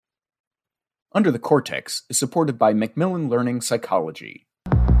Under the Cortex is supported by Macmillan Learning Psychology.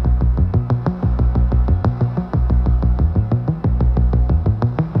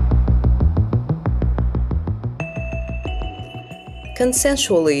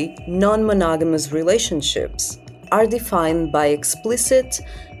 Consensually non-monogamous relationships are defined by explicit,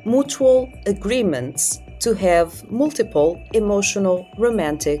 mutual agreements to have multiple emotional,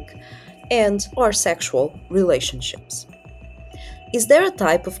 romantic, and/or sexual relationships. Is there a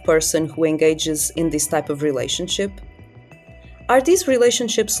type of person who engages in this type of relationship? Are these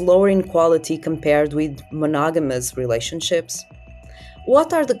relationships lower in quality compared with monogamous relationships?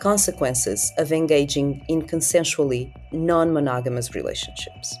 What are the consequences of engaging in consensually non-monogamous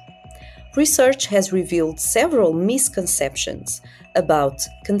relationships? Research has revealed several misconceptions about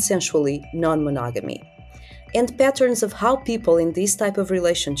consensually non-monogamy and patterns of how people in this type of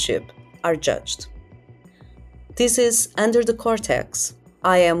relationship are judged. This is Under the Cortex.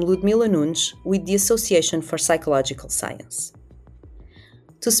 I am Ludmila Nunes with the Association for Psychological Science.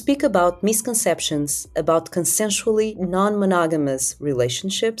 To speak about misconceptions about consensually non-monogamous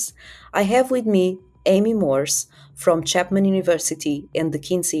relationships, I have with me Amy Morse from Chapman University and the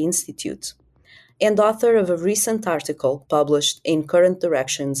Kinsey Institute, and author of a recent article published in Current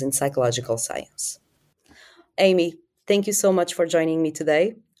Directions in Psychological Science. Amy, thank you so much for joining me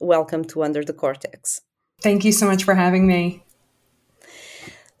today. Welcome to Under the Cortex. Thank you so much for having me.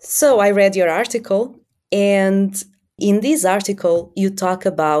 So I read your article, and in this article, you talk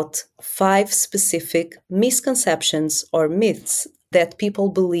about 5 specific misconceptions or myths that people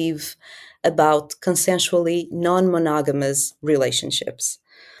believe about consensually non-monogamous relationships.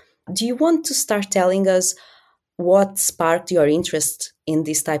 Do you want to start telling us what sparked your interest in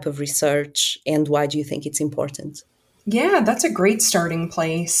this type of research and why do you think it's important? Yeah, that's a great starting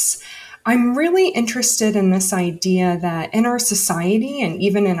place. I'm really interested in this idea that in our society and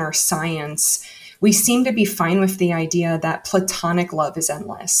even in our science, we seem to be fine with the idea that platonic love is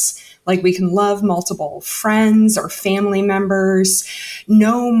endless. Like we can love multiple friends or family members.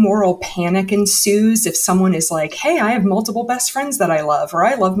 No moral panic ensues if someone is like, hey, I have multiple best friends that I love, or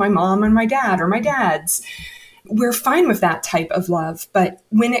I love my mom and my dad or my dad's. We're fine with that type of love. But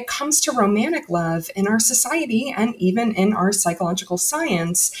when it comes to romantic love in our society and even in our psychological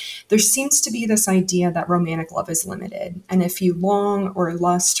science, there seems to be this idea that romantic love is limited. And if you long or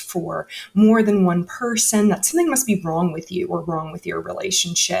lust for more than one person, that something must be wrong with you or wrong with your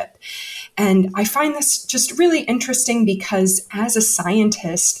relationship. And I find this just really interesting because as a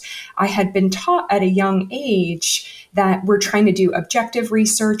scientist, I had been taught at a young age that we're trying to do objective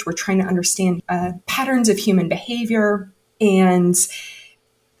research. We're trying to understand patterns of human behavior. And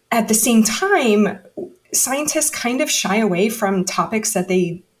at the same time, scientists kind of shy away from topics that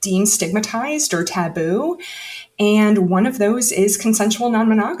they deem stigmatized or taboo. And one of those is consensual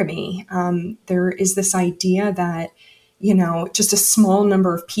non-monogamy. There is this idea that just a small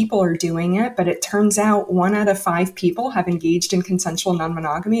number of people are doing it, but it turns out 1 out of 5 people have engaged in consensual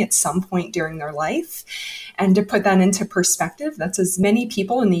non-monogamy at some point during their life. And to put that into perspective, that's as many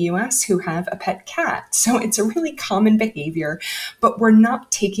people in the US who have a pet cat. So it's a really common behavior, but we're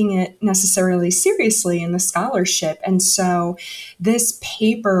not taking it necessarily seriously in the scholarship. And so this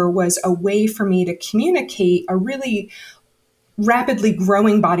paper was a way for me to communicate a really rapidly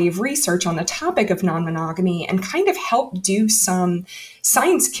growing body of research on the topic of non-monogamy and kind of help do some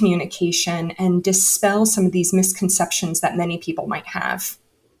science communication and dispel some of these misconceptions that many people might have.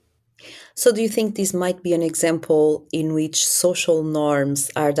 So do you think this might be an example in which social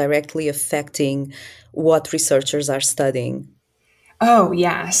norms are directly affecting what researchers are studying? Oh,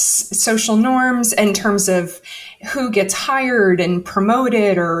 yes. Social norms in terms of who gets hired and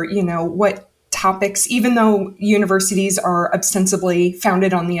promoted or, what topics, even though universities are ostensibly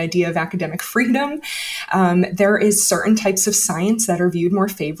founded on the idea of academic freedom, there is certain types of science that are viewed more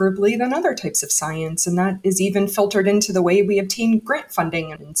favorably than other types of science. And that is even filtered into the way we obtain grant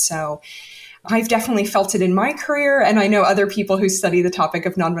funding. And so I've definitely felt it in my career. And I know other people who study the topic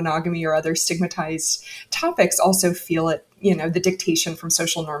of non-monogamy or other stigmatized topics also feel it, the dictation from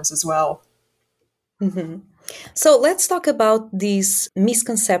social norms as well. Mm-hmm. So let's talk about these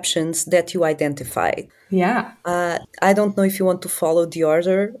misconceptions that you identified. Yeah. I don't know if you want to follow the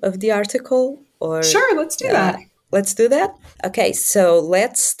order of the article or... Sure, let's do that. Let's do that? Okay, so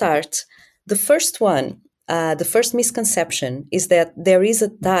let's start. The first one, the first misconception is that there is a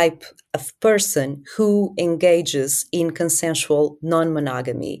type of person who engages in consensual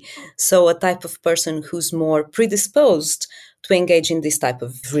non-monogamy. So a type of person who's more predisposed to engage in this type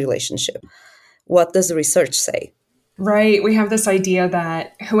of relationship. What does the research say? Right. We have this idea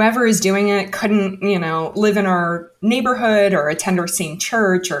that whoever is doing it couldn't, live in our neighborhood or attend our same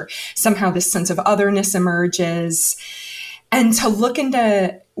church, or somehow this sense of otherness emerges. And to look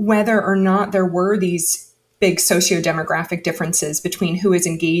into whether or not there were these big socio-demographic differences between who is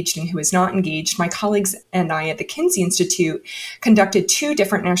engaged and who is not engaged, my colleagues and I at the Kinsey Institute conducted 2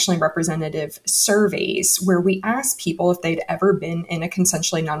 different nationally representative surveys where we asked people if they'd ever been in a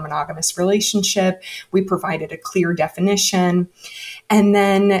consensually non-monogamous relationship. We provided a clear definition. And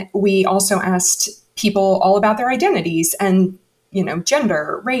then we also asked people all about their identities and,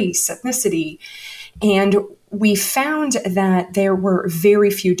 gender, race, ethnicity. And we found that there were very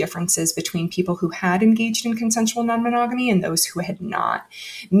few differences between people who had engaged in consensual non-monogamy and those who had not,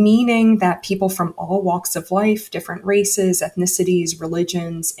 meaning that people from all walks of life, different races, ethnicities,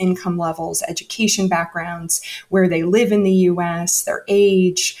 religions, income levels, education backgrounds, where they live in the US, their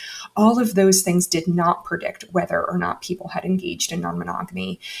age, all of those things did not predict whether or not people had engaged in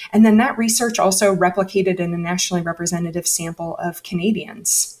non-monogamy. And then that research also replicated in a nationally representative sample of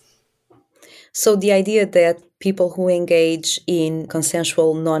Canadians. So the idea that people who engage in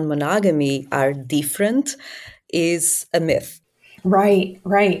consensual non-monogamy are different is a myth. Right.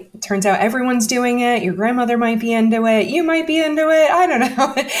 Turns out everyone's doing it. Your grandmother might be into it. You might be into it. I don't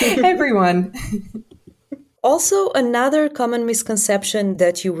know. Everyone. Also, another common misconception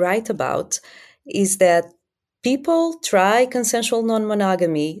that you write about is that people try consensual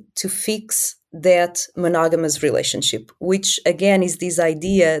non-monogamy to fix that monogamous relationship, which again is this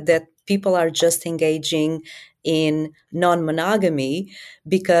idea that people are just engaging in non-monogamy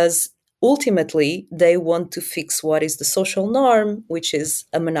because ultimately they want to fix what is the social norm, which is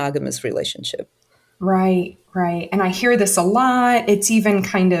a monogamous relationship. Right. And I hear this a lot. It's even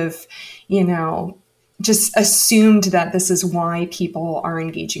kind of, just assumed that this is why people are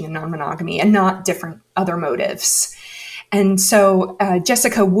engaging in non-monogamy and not different other motives. And so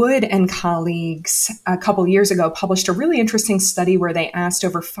Jessica Wood and colleagues a couple years ago published a really interesting study where they asked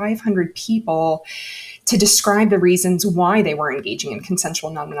over 500 people to describe the reasons why they were engaging in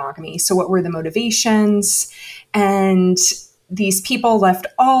consensual non-monogamy. So what were the motivations? And these people left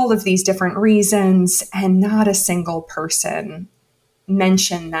all of these different reasons, and not a single person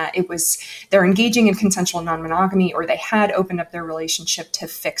mentioned that it was they're engaging in consensual non-monogamy or they had opened up their relationship to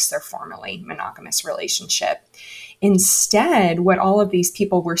fix their formerly monogamous relationship. Instead, what all of these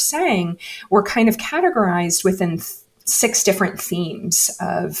people were saying were kind of categorized within 6 different themes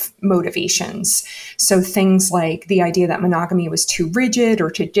of motivations. So things like the idea that monogamy was too rigid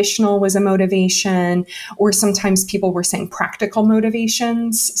or traditional was a motivation, or sometimes people were saying practical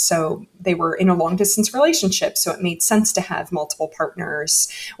motivations. So they were in a long distance relationship, so it made sense to have multiple partners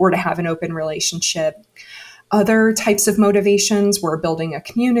or to have an open relationship. Other types of motivations were building a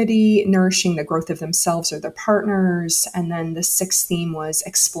community, nourishing the growth of themselves or their partners. And then the 6th theme was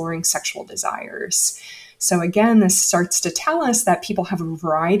exploring sexual desires. So again, this starts to tell us that people have a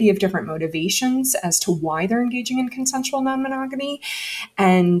variety of different motivations as to why they're engaging in consensual non-monogamy.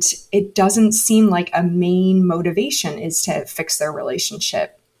 And it doesn't seem like a main motivation is to fix their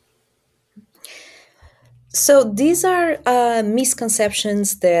relationship. So these are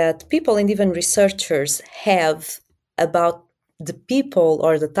misconceptions that people and even researchers have about the people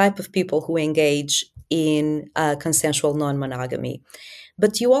or the type of people who engage in consensual non-monogamy.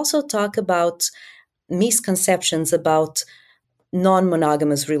 But you also talk about misconceptions about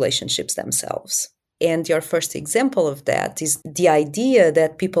non-monogamous relationships themselves. And your first example of that is the idea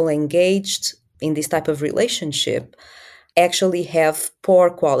that people engaged in this type of relationship actually have poor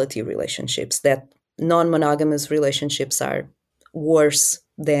quality relationships, that non-monogamous relationships are worse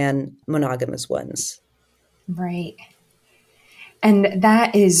than monogamous ones. Right. And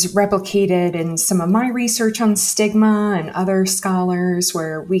that is replicated in some of my research on stigma and other scholars,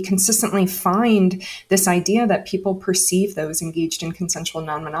 where we consistently find this idea that people perceive those engaged in consensual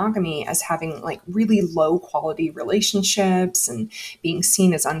non-monogamy as having like really low quality relationships and being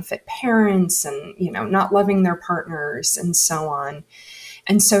seen as unfit parents and, not loving their partners and so on.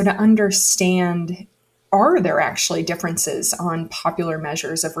 And so to understand, are there actually differences on popular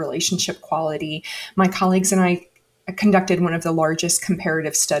measures of relationship quality? My colleagues and I conducted one of the largest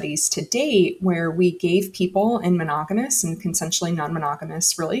comparative studies to date, where we gave people in monogamous and consensually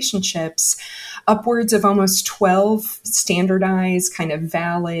non-monogamous relationships upwards of almost 12 standardized, kind of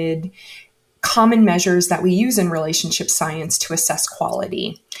valid, common measures that we use in relationship science to assess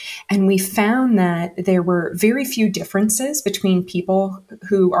quality. And we found that there were very few differences between people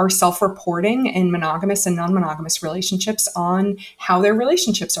who are self-reporting in monogamous and non-monogamous relationships on how their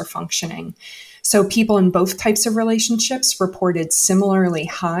relationships are functioning. So people in both types of relationships reported similarly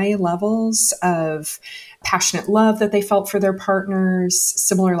high levels of passionate love that they felt for their partners,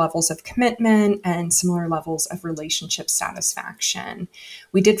 similar levels of commitment, and similar levels of relationship satisfaction.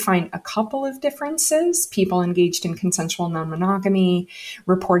 We did find a couple of differences. People engaged in consensual non-monogamy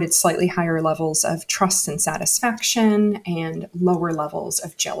reported slightly higher levels of trust and satisfaction and lower levels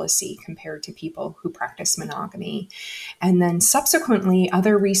of jealousy compared to people who practice monogamy. And then subsequently,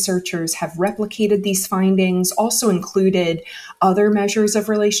 other researchers have replicated these findings, also included other measures of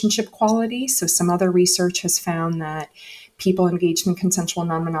relationship quality. So some other research has found that people engaged in consensual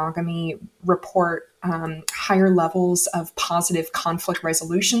non-monogamy report higher levels of positive conflict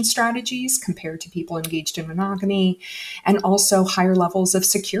resolution strategies compared to people engaged in monogamy, and also higher levels of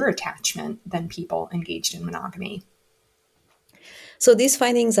secure attachment than people engaged in monogamy. So these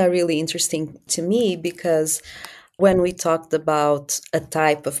findings are really interesting to me because when we talked about a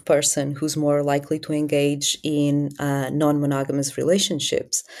type of person who's more likely to engage in non-monogamous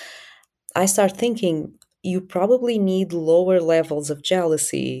relationships, I start thinking you probably need lower levels of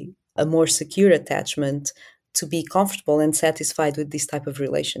jealousy, a more secure attachment to be comfortable and satisfied with this type of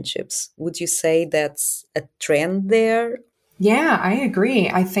relationships. Would you say that's a trend there? Yeah, I agree.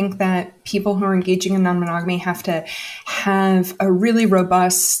 I think that people who are engaging in non-monogamy have to have a really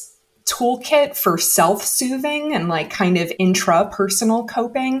robust toolkit for self-soothing and like kind of intrapersonal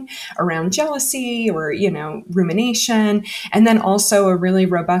coping around jealousy or, rumination. And then also a really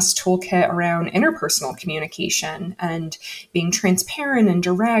robust toolkit around interpersonal communication and being transparent and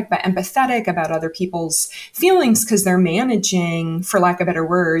direct, but empathetic about other people's feelings because they're managing, for lack of better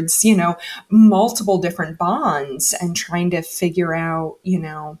words, multiple different bonds and trying to figure out,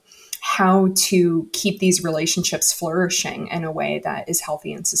 how to keep these relationships flourishing in a way that is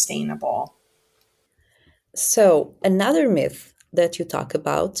healthy and sustainable. So, another myth that you talk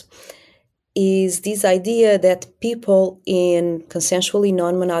about is this idea that people in consensually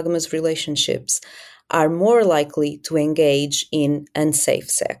non-monogamous relationships are more likely to engage in unsafe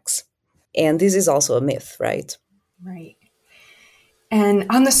sex. And this is also a myth, right? Right. And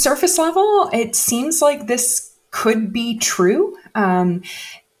on the surface level, it seems like this could be true.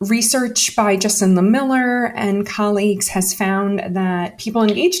 Research by Justin Miller and colleagues has found that people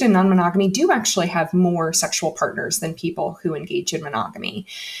engaged in non-monogamy do actually have more sexual partners than people who engage in monogamy.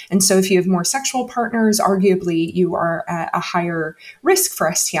 And so if you have more sexual partners, arguably you are at a higher risk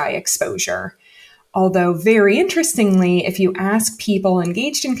for STI exposure. Although very interestingly, if you ask people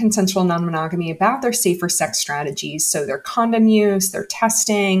engaged in consensual non-monogamy about their safer sex strategies, so their condom use, their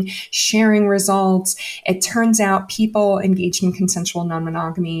testing, sharing results, it turns out people engaged in consensual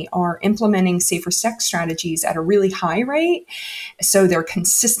non-monogamy are implementing safer sex strategies at a really high rate. So they're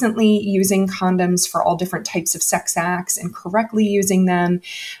consistently using condoms for all different types of sex acts and correctly using them,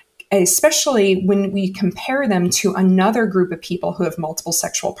 especially when we compare them to another group of people who have multiple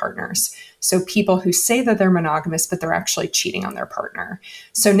sexual partners. So people who say that they're monogamous, but they're actually cheating on their partner.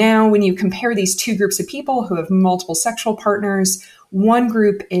 So now when you compare these two groups of people who have multiple sexual partners, one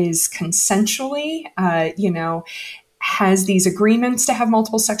group is consensually, has these agreements to have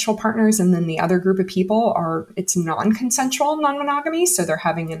multiple sexual partners, and then the other group of people it's non-consensual non-monogamy, so they're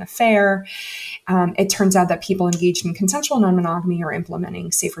having an affair. It turns out that people engaged in consensual non-monogamy are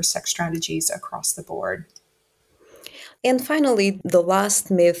implementing safer sex strategies across the board. And finally, the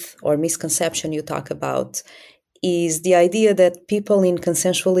last myth or misconception you talk about is the idea that people in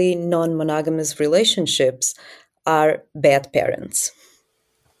consensually non-monogamous relationships are bad parents.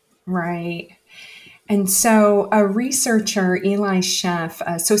 Right. And so a researcher, Eli Sheff,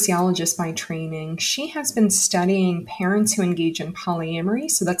 a sociologist by training, she has been studying parents who engage in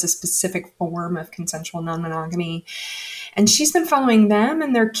polyamory. So that's a specific form of consensual non-monogamy. And she's been following them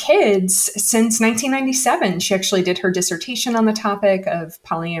and their kids since 1997. She actually did her dissertation on the topic of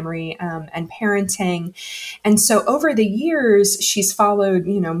polyamory and parenting. And so over the years, she's followed,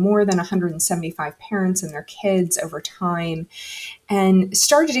 more than 175 parents and their kids over time, and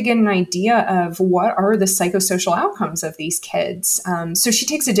started to get an idea of what are the psychosocial outcomes of these kids. So she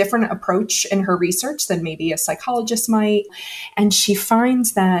takes a different approach in her research than maybe a psychologist might. And she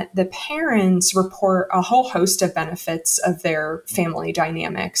finds that the parents report a whole host of benefits of their family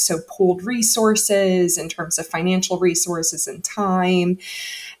dynamics. So pooled resources in terms of financial resources and time,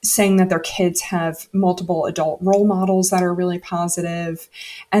 saying that their kids have multiple adult role models that are really positive.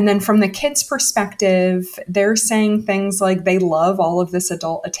 And then from the kids' perspective, they're saying things like they love all of this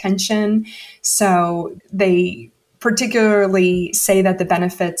adult attention. So they particularly say that the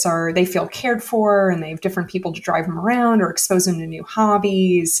benefits are they feel cared for and they have different people to drive them around or expose them to new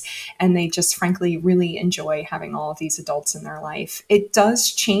hobbies. And they just frankly really enjoy having all of these adults in their life. It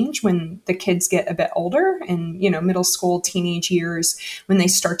does change when the kids get a bit older in, middle school, teenage years, when they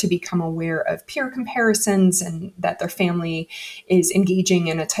start to become aware of peer comparisons and that their family is engaging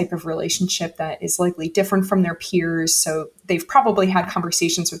in a type of relationship that is likely different from their peers. So they've probably had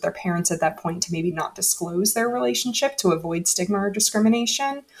conversations with their parents at that point to maybe not disclose their relationship to avoid stigma or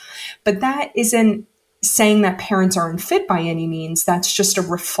discrimination. But that isn't saying that parents are unfit by any means. That's just a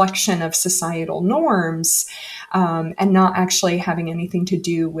reflection of societal norms and not actually having anything to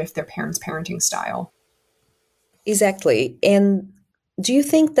do with their parents' parenting style. Exactly. And do you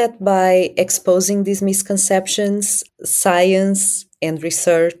think that by exposing these misconceptions, science and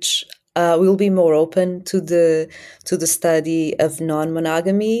research will be more open to the study of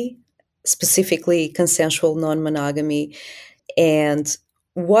non-monogamy, specifically consensual non-monogamy, and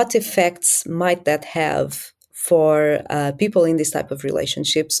what effects might that have for people in this type of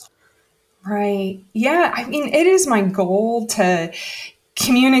relationships? Right. Yeah. I mean, it is my goal to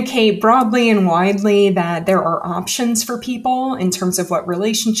communicate broadly and widely that there are options for people in terms of what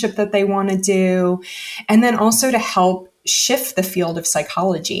relationship that they want to do, and then also to help shift the field of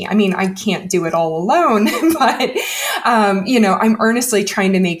psychology. I mean, I can't do it all alone, but, I'm earnestly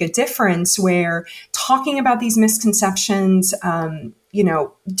trying to make a difference where talking about these misconceptions,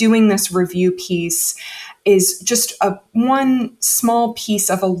 doing this review piece is just one small piece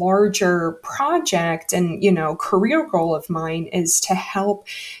of a larger project. And, career goal of mine is to help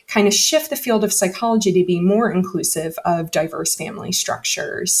kind of shift the field of psychology to be more inclusive of diverse family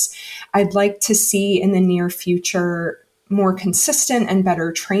structures. I'd like to see in the near future more consistent and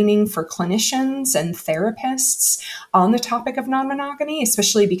better training for clinicians and therapists on the topic of non-monogamy,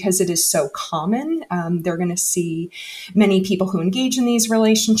 especially because it is so common. They're going to see many people who engage in these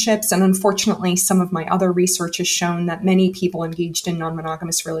relationships. And unfortunately, some of my other research has shown that many people engaged in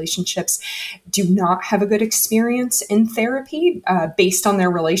non-monogamous relationships do not have a good experience in therapy based on their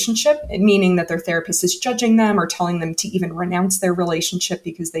relationship, meaning that their therapist is judging them or telling them to even renounce their relationship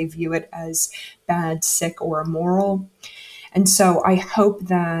because they view it as bad, sick, or immoral. And so I hope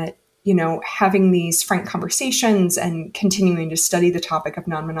that, having these frank conversations and continuing to study the topic of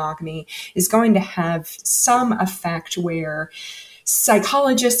non-monogamy is going to have some effect where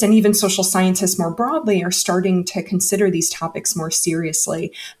psychologists and even social scientists more broadly are starting to consider these topics more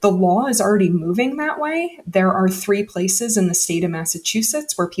seriously. The law is already moving that way. There are 3 places in the state of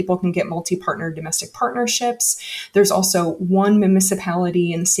Massachusetts where people can get multi-partner domestic partnerships. There's also 1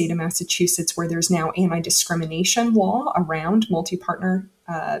 municipality in the state of Massachusetts where there's now anti-discrimination law around multi-partner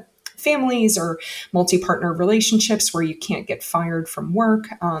families or multi-partner relationships where you can't get fired from work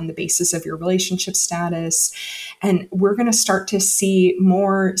on the basis of your relationship status. And we're going to start to see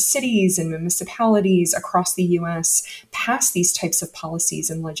more cities and municipalities across the US pass these types of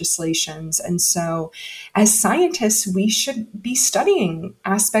policies and legislations. And so as scientists, we should be studying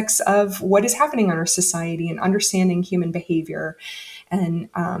aspects of what is happening in our society and understanding human behavior and,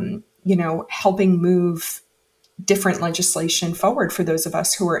 helping move different legislation forward for those of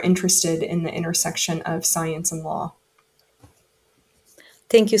us who are interested in the intersection of science and law.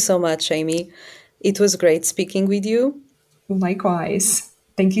 Thank you so much, Amy. It was great speaking with you. Likewise.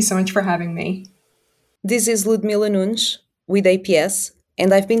 Thank you so much for having me. This is Ludmila Nunes with APS,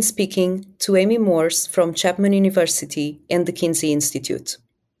 and I've been speaking to Amy Morse from Chapman University and the Kinsey Institute.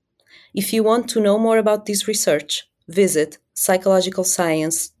 If you want to know more about this research, visit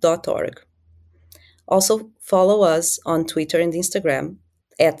psychologicalscience.org. Also, follow us on Twitter and Instagram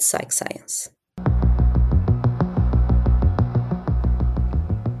 @PsychScience.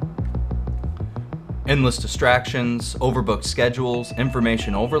 Endless distractions, overbooked schedules,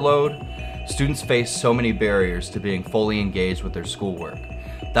 information overload. Students face so many barriers to being fully engaged with their schoolwork.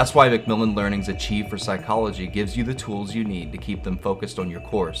 That's why Macmillan Learning's Achieve for Psychology gives you the tools you need to keep them focused on your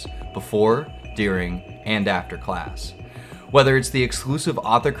course before, during, and after class. Whether it's the exclusive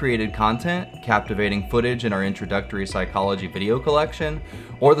author-created content, captivating footage in our introductory psychology video collection,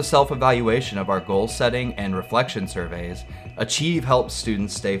 or the self-evaluation of our goal-setting and reflection surveys, Achieve helps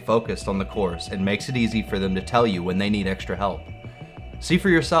students stay focused on the course and makes it easy for them to tell you when they need extra help. See for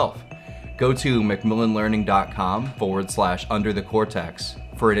yourself. Go to macmillanlearning.com/underthecortex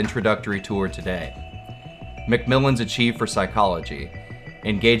for an introductory tour today. Macmillan's Achieve for Psychology,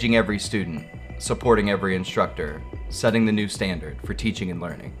 engaging every student, supporting every instructor, setting the new standard for teaching and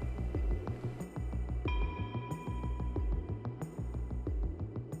learning.